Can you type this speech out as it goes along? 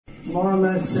more or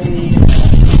less a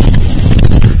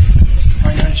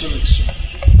financial exchange.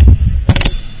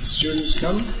 Students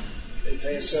come, they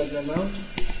pay a certain amount,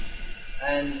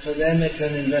 and for them it's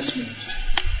an investment,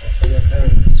 or for their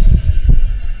parents.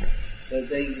 So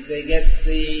they get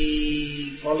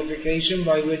the qualification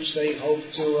by which they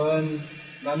hope to earn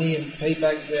money and pay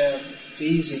back their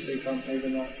fees if they can't pay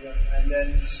them out, and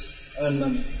then earn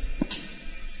money.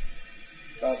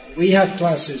 But we have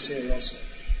classes here also.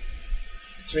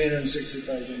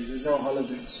 365 days. There's no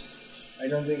holidays. I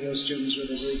don't think your students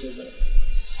would agree to that.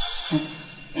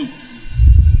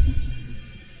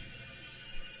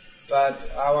 But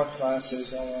our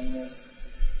classes are on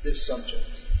this subject.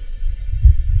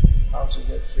 How to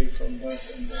get free from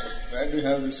birth and death. Where do you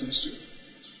have this institute?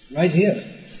 Right here.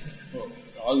 Oh,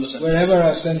 all the centers. Wherever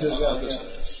our centers all are. the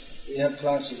centers. We have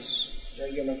classes,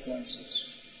 regular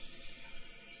classes.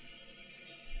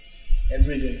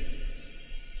 Every day.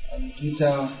 On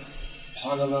Gita,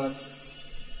 Bhagavat.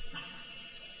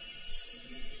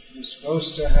 We're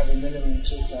supposed to have a minimum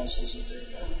 2 classes a day.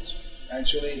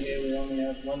 Actually here we only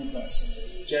have 1 class a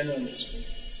day, generally speaking.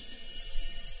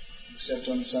 Except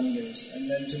on Sundays. And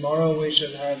then tomorrow we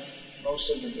should have most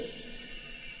of the day.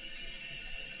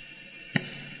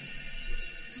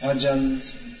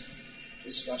 Bhajans and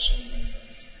discussion and that.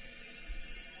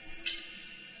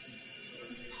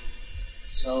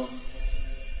 So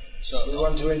we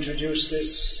want to introduce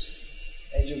this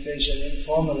education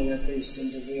informally, at least,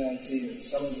 into VIT, and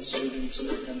some of the students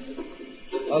who can do,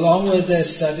 along with their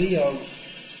study of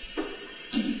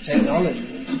technology,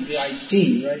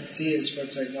 VIT, right? T is for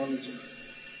technology.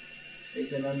 They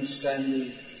can understand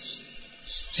the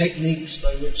techniques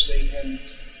by which they can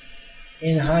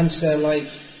enhance their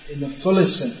life in the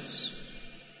fullest sense.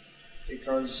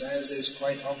 Because as is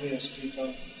quite obvious,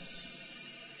 people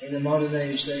in the modern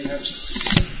age,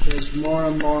 there's more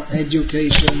and more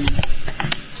education,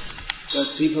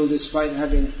 but people, despite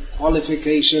having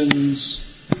qualifications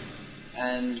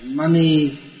and money,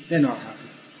 they're not happy.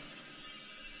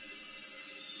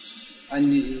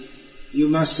 And you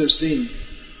must have seen,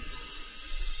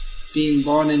 being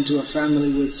born into a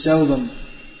family with selvam,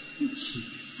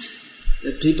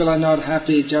 that people are not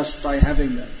happy just by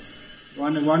having that.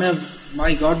 One of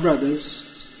my godbrothers,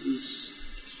 he's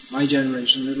my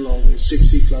generation, a little older,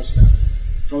 60 plus now,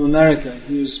 from America.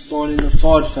 He was born in a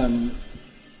Ford family.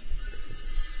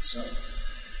 So,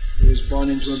 he was born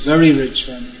into a very rich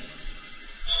family.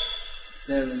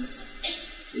 They're in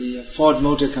the Ford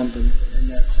Motor Company in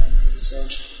that family. So,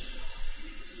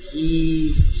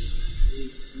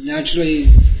 naturally,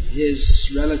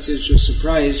 his relatives were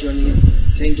surprised when he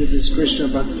came to this Krishna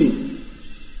Bhakti.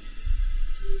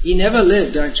 He never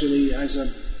lived actually as a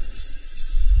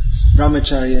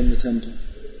brahmachari in the temple,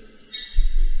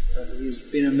 but he's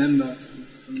been a member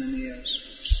for many years.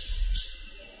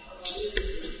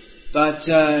 But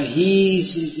he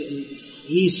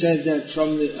said that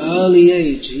from the early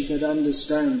age he could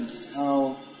understand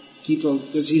how people,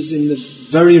 because he's in the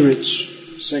very rich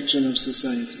section of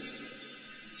society,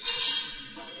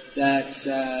 that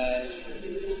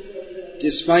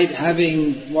despite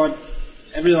having what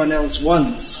everyone else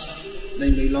wants,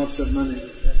 namely lots of money,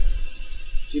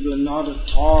 people are not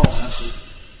at all happy.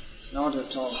 Not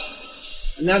at all.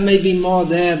 And that may be more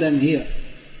there than here.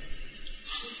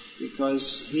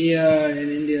 Because here in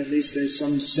India at least there's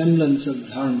some semblance of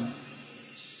dharma.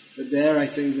 But there I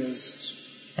think there's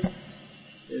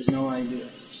no idea.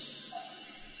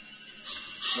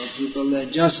 So people, they're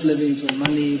just living for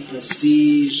money,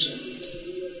 prestige,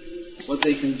 and what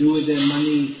they can do with their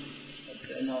money, but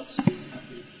they're not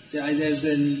happy. There's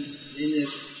in the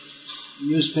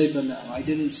newspaper now, I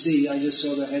just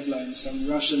saw the headline, some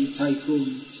Russian tycoon,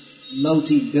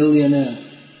 multi-billionaire.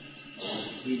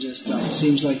 He just died.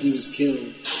 Seems like he was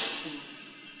killed.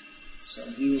 So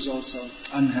he was also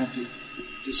unhappy,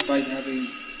 despite having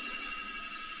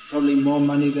probably more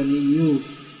money than he knew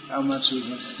how much he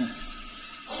had.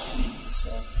 So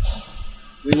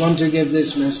we want to give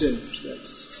this message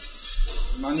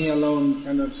that money alone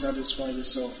cannot satisfy the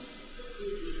soul.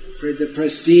 The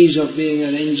prestige of being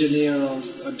an engineer or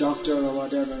a doctor or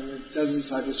whatever, it doesn't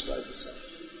satisfy the soul.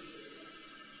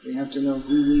 We have to know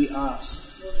who we are.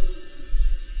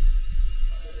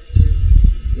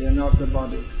 We are not the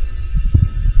body.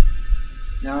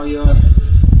 Now you're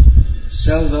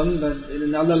selvam, but in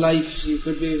another life you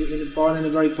could be born in a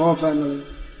very poor family.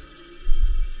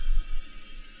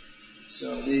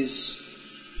 So these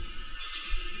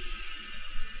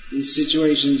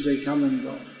situations, they come and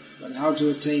go. But how to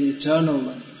attain eternal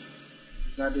life,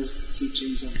 that is the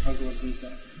teachings of Bhagavad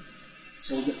Gita.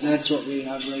 So that's what we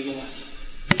have regular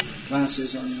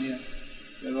classes on here.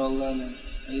 They're all learning.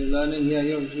 Are you learning? Yeah,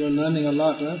 you're learning a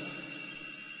lot, huh?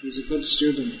 He's a good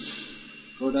student.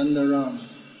 Kodandaram.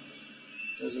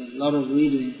 Does a lot of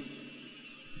reading.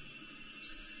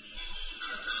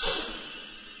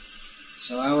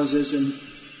 So ours is a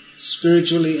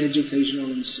spiritually educational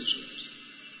institute.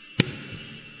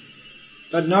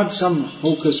 But not some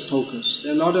hocus pocus.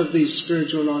 There are a lot of these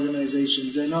spiritual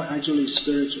organizations, they're not actually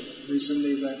spiritual.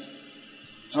 Recently that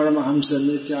Paramahamsa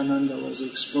Nityananda was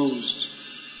exposed.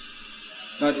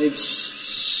 But it's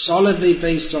solidly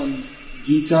based on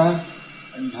Gita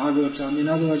and Bhagavatam. In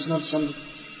other words,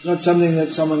 it's not something that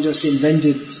someone just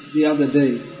invented the other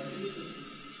day.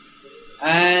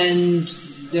 And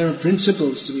there are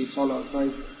principles to be followed by.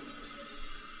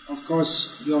 Of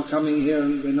course, you're coming here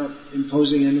and we're not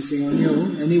imposing anything on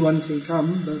you. Anyone can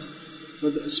come,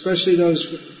 but especially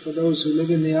for those who live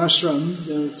in the ashram,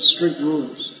 there are strict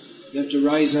rules. You have to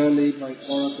rise early by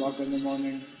 4 o'clock in the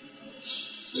morning.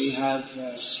 We have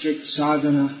strict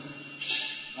sadhana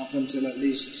up until at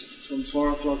least from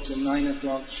 4 o'clock to 9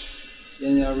 o'clock.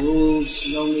 Then there are rules,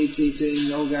 no meat eating,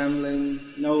 no gambling,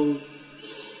 no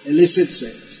illicit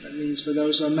sex. That means for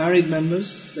those who are married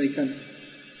members, they can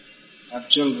have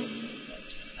children,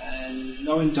 and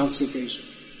no intoxication.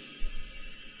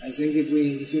 I think if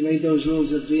you made those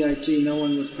rules at VIT, no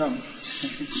one would come.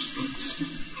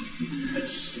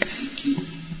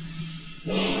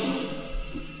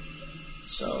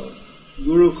 So,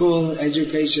 Gurukul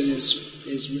education is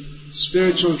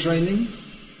spiritual training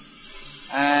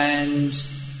and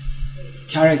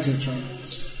character training,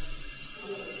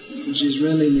 which is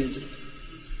really needed.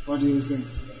 What do you think?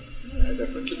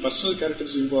 Definitely, personal character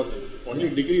is important. Only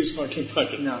degree is not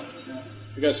important. No.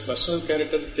 Because personal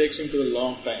character takes into a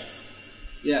long time.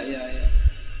 Yeah.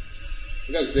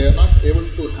 Because they are not able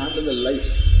to handle the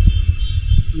life.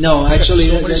 No, because actually,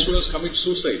 so many students commit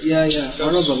suicide. Yeah.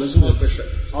 Horrible, isn't it? Pressure.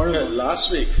 Horrible. Yeah,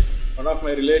 last week, one of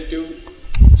my relatives,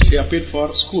 she appeared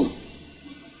for school.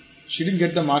 She didn't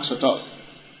get the marks at all.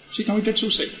 She committed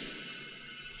suicide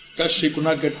because she could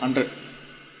not get 100.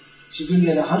 She couldn't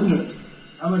get 100.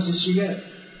 How much did she get?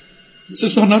 This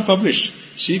is not published.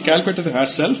 She calculated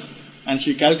herself, and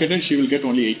she calculated she will get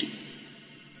only 80.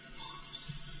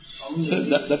 So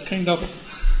that kind of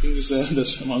thing is there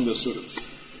among the students.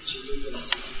 It's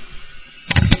ridiculous.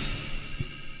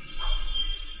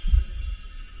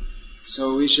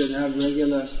 So we should have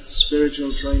regular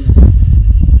spiritual training.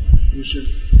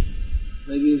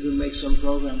 Maybe you can make some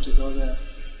program to go there.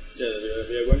 Yeah,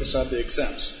 we are going to start the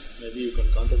exams. Maybe you can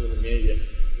contact with me.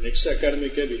 Next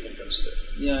academic year we can consider.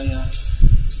 Yeah.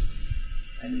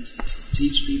 And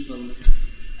teach people.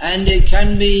 And it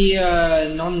can be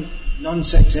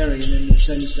non-sectarian in the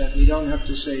sense that we don't have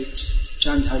to say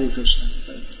chant Hare Krishna.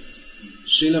 But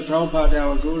Srila Prabhupada,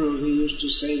 our guru, he used to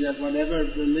say that whatever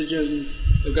religion...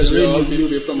 Because we are all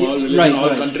people from all religion,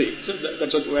 right. country. So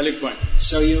that's a valid point.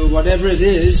 So whatever it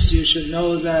is, you should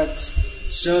know that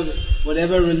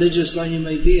whatever religious line you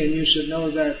may be in, you should know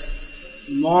that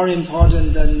more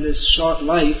important than this short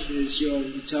life is your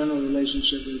eternal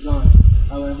relationship with God,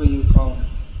 however you call it.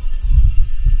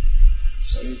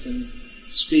 So you can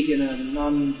speak in a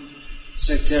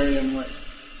non-sectarian way.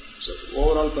 So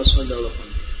overall personal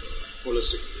development,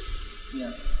 holistic.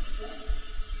 Yeah.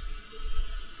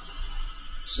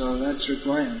 So that's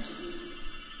required.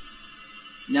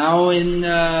 Now in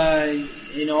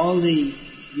all the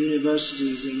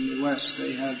universities in the West,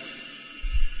 they have,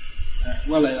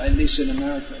 at least in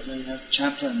America, they have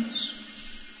chaplains,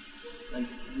 like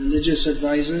religious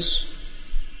advisors,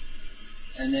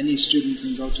 and any student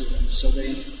can go to them. So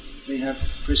they have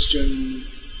Christian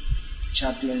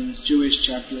chaplains, Jewish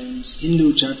chaplains,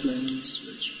 Hindu chaplains,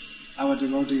 which our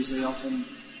devotees, they often,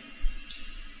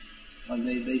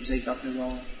 they take up the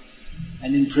role.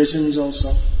 And in prisons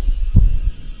also,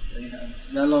 they have,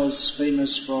 Velo's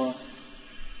famous for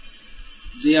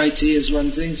VIT is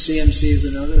one thing, CMC is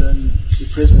another, and the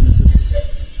prison is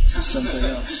something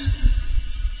else.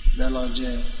 Velo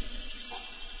jail.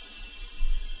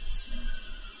 So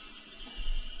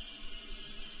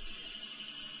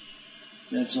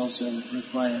that's also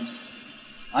required.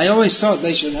 I always thought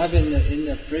they should have in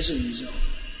the prison zone.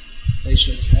 They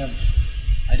should have.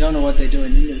 I don't know what they do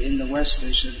in the West.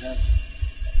 They should have.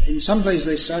 In some places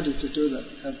they started to do that.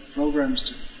 Have programs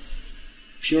to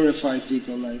purify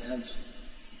people. Like have.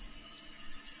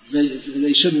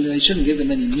 They shouldn't give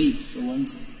them any meat for one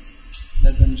thing.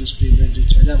 Let them just be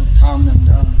vegetarian. That would calm them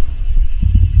down.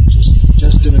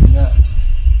 Just doing that.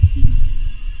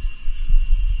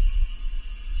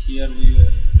 Here we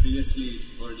were previously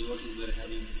for devotees we were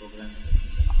having programs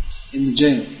in the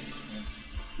jail. Yeah.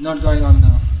 Not going on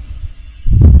now.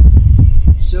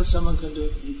 Still someone can do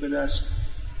it. You could ask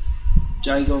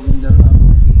Jai Govinda Ram.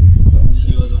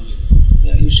 He was only.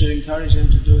 Yeah, you should encourage him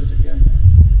to do it again.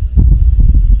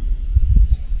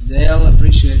 They'll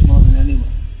appreciate more than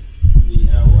anyone. We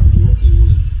have one devotee who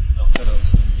is doctor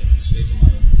also in straight to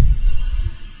my.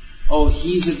 Oh,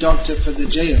 he's a doctor for the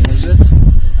jail, is it?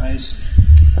 I see.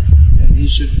 Then he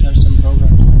should have some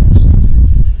programs.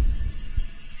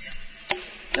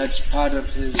 That's part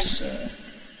of his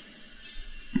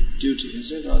duty,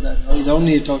 is it? Or he's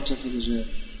only a doctor for the jail?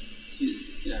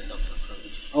 Yeah, doctor for the.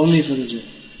 Only for the jail.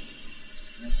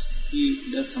 Yes.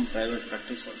 He does some private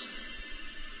practice also.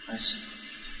 I see.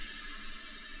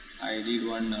 I did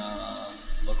one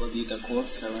Bhagavad Gita course,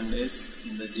 7 days.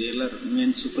 The jailer,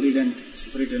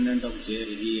 superintendent of jail,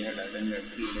 he had attended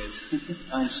 3 days.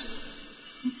 I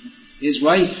see. His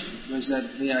wife was at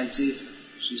VIT.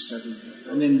 She studied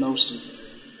there. I mean, most of them.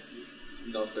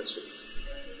 Doctor.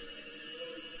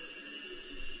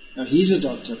 No, he's a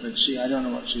doctor, but I don't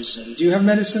know what she studied. Do you have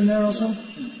medicine there also?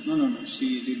 No.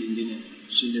 She did engineering.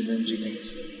 She did engineering.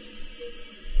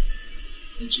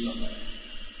 And she got married.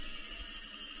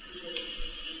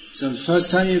 So the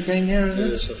first time you came here, is it?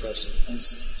 Yes, the first time. I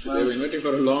see. So they were inviting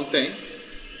for a long time.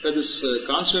 But this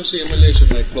constituency MLA is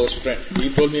my close friend. He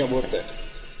told me about that.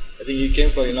 I think he came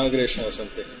for inauguration or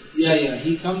something. Yeah.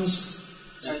 He comes.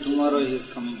 Tomorrow he is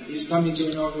coming. He's coming to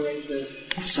inaugurate the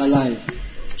Salai.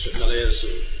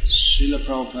 Srila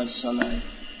Prabhupada's Salai.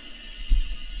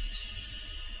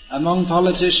 Among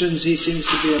politicians, he seems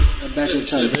to be a better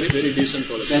type. Very, very decent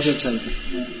politician. Better type.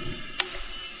 Yeah.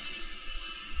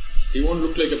 He won't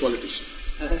look like a politician.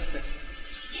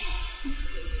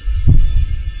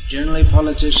 Generally,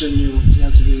 politician, you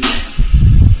have to be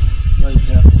very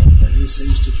careful. But he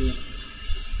seems to be a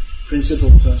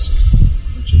principled person,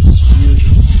 which is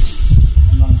unusual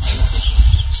among politicians.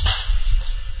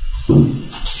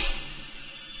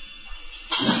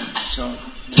 So,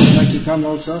 would you like to come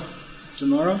also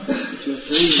tomorrow, if you're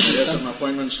free? Yes, some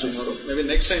appointments tomorrow. Maybe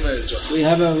next time I will join. We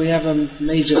have a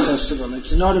major festival.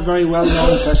 It's not a very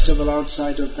well-known festival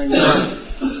outside of Bengal.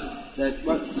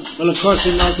 Well, of course,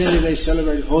 in North India they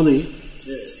celebrate Holi,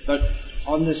 but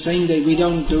on the same day we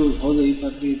don't do Holi,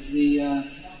 but the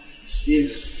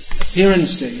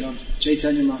appearance day of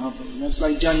Chaitanya Mahaprabhu. That's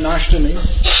like Janmashtami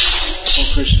for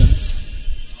Krishna,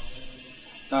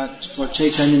 but for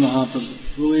Chaitanya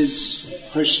Mahaprabhu, who is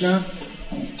Krishna,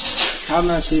 come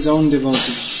as his own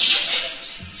devotee.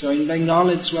 So in Bengal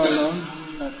it's well known,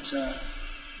 but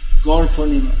Gaur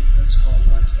Purnima, that's called.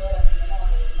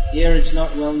 But here it's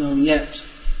not well known yet.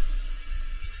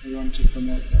 We want to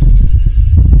promote that.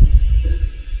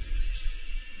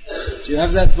 Do you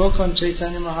have that book on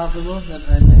Chaitanya Mahaprabhu that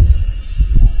I made?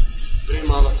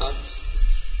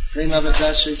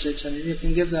 Premavatar Sri Chaitanya. You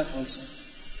can give that also.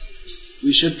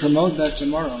 We should promote that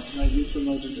tomorrow, like you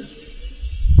promoted it.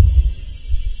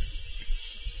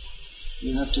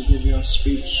 You have to give your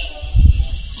speech,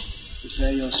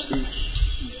 prepare your speech.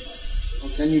 Or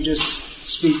can you just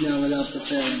speak now without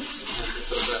preparing?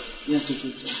 You have to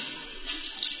prepare.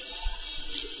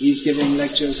 He's giving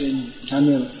lectures in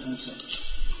Tamil also.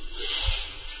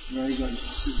 Very good.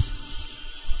 See,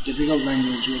 difficult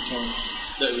language, we're told.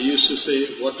 We used to say,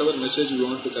 whatever message we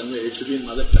want to convey, it should be in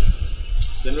mother tongue.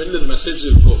 Then when the message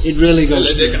will go. It really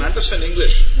goes. They can understand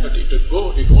English, but it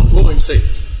won't go inside.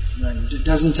 Right. It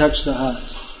doesn't touch the heart.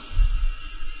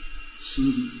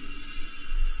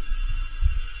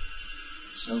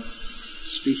 So,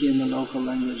 speaking in the local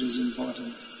language is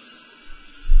important.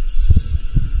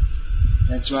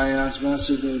 That's why I asked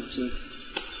Vasudev to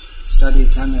study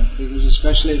Tamil, because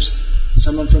especially if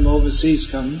someone from overseas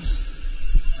comes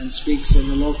and speaks in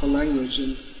the local language,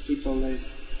 and people they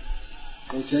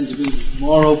tend to be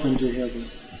more open to hear that.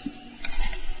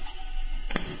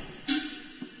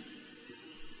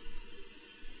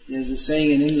 There's a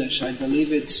saying in English, I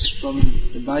believe it's from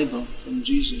the Bible, from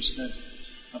Jesus, that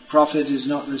a prophet is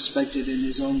not respected in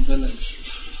his own village.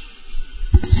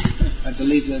 I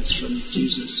believe that's from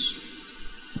Jesus.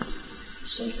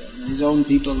 So his own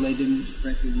people, they didn't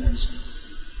recognize him.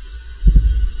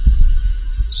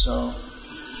 So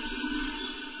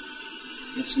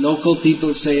if local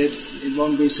people say it, it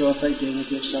won't be so effective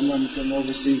as if someone from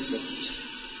overseas says it.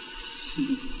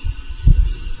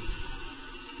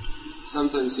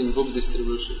 Sometimes in book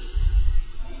distribution,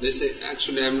 they say,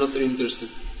 actually I'm not interested.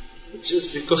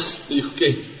 Just because you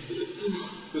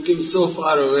came so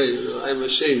far away, I'm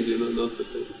ashamed, not to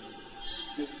take.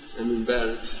 I'm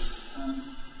embarrassed.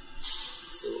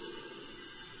 So,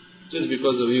 just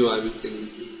because of you, I will take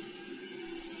it.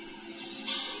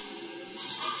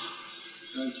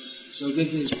 Right. So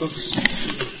give these books.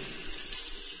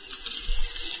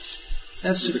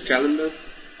 That's the calendar.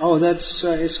 Oh, that's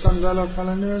ISKCON Velo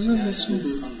calendar, is it? This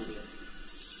one?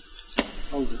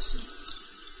 Hold this.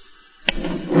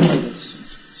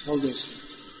 Hold this.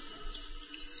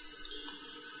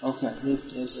 Okay,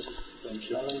 here's the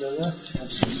calendar there.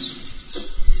 What's this?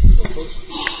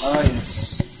 Ah, yes.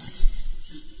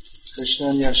 Krishna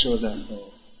and Yashoda.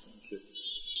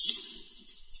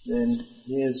 Then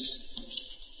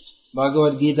here's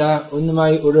Bhagavad Gita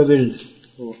Unmai Uravil.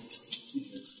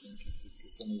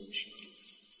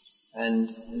 And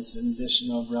this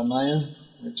edition of Ramayana,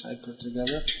 which I put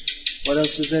together. What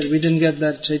else is there? We didn't get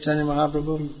that Chaitanya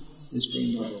Mahaprabhu. It's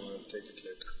being done. Take it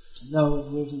later. No,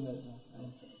 we'll do that now.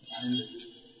 I'm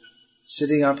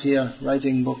sitting up here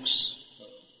writing books.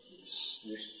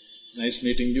 Nice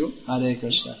meeting you. Hare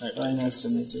Krishna. Very nice to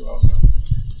meet you also.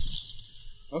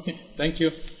 Okay, thank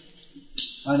you.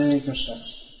 Hare Krishna.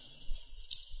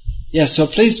 Yes, so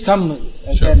please come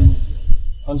again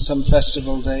on some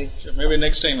festival day. Sure, maybe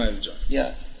next time I will join.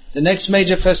 Yeah. The next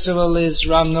major festival is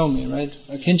Ram Navami, right?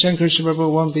 Kinchan Krishna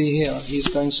Prabhu won't be here. He's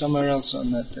going somewhere else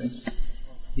on that day.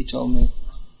 He told me.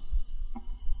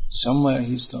 Somewhere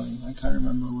he's going. I can't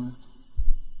remember where.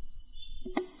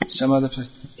 Some other place.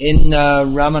 In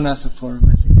Ramanathapuram,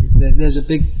 I think. There's a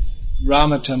big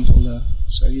Rama temple there.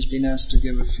 So he's been asked to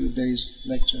give a few days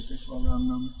lecture before Ram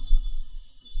Navami.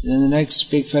 Then the next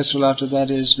big festival after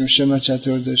that is Nrsimha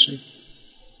Chaturdashi.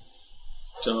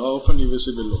 So how often you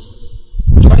visit below?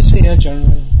 Twice a year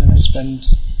generally, and I spend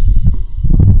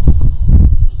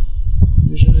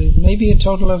usually maybe a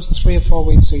total of 3 or 4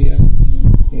 weeks a year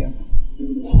here.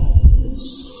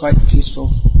 It's quite peaceful.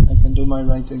 I can do my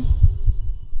writing,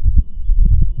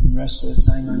 and rest of the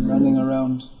time I'm running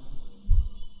around.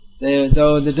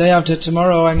 Though the day after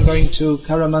tomorrow I'm going to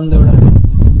Karamandura,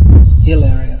 it's the hill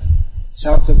area,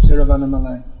 south of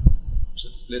Tiruvannamalai. What's the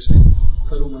place name?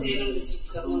 Salem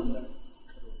district, Karamandura.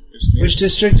 Which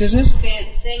district is it?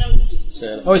 Salem district.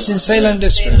 Salem. Oh, it's in Salem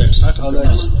district. That's not in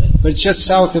But it's just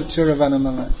south of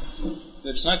Tiruvannamalai.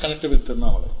 It's not connected with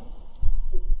Tirunelveli.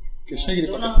 Krishnagiri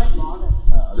Tirunelveli border.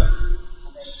 அதான்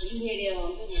Hill area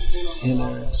வந்து Hill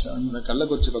area, so இந்த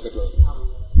கள்ளக்குறிச்சி பக்கத்துல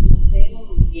Salem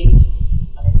gate.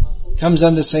 comes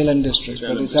under Salem district,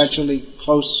 but it's actually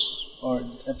close, or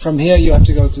from here you have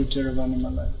to go through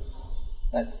Tiruvannamalai,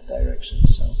 that direction,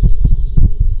 south.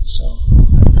 So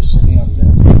I'll be sitting up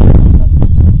there.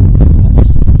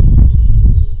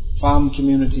 Farm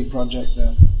community project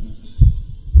there.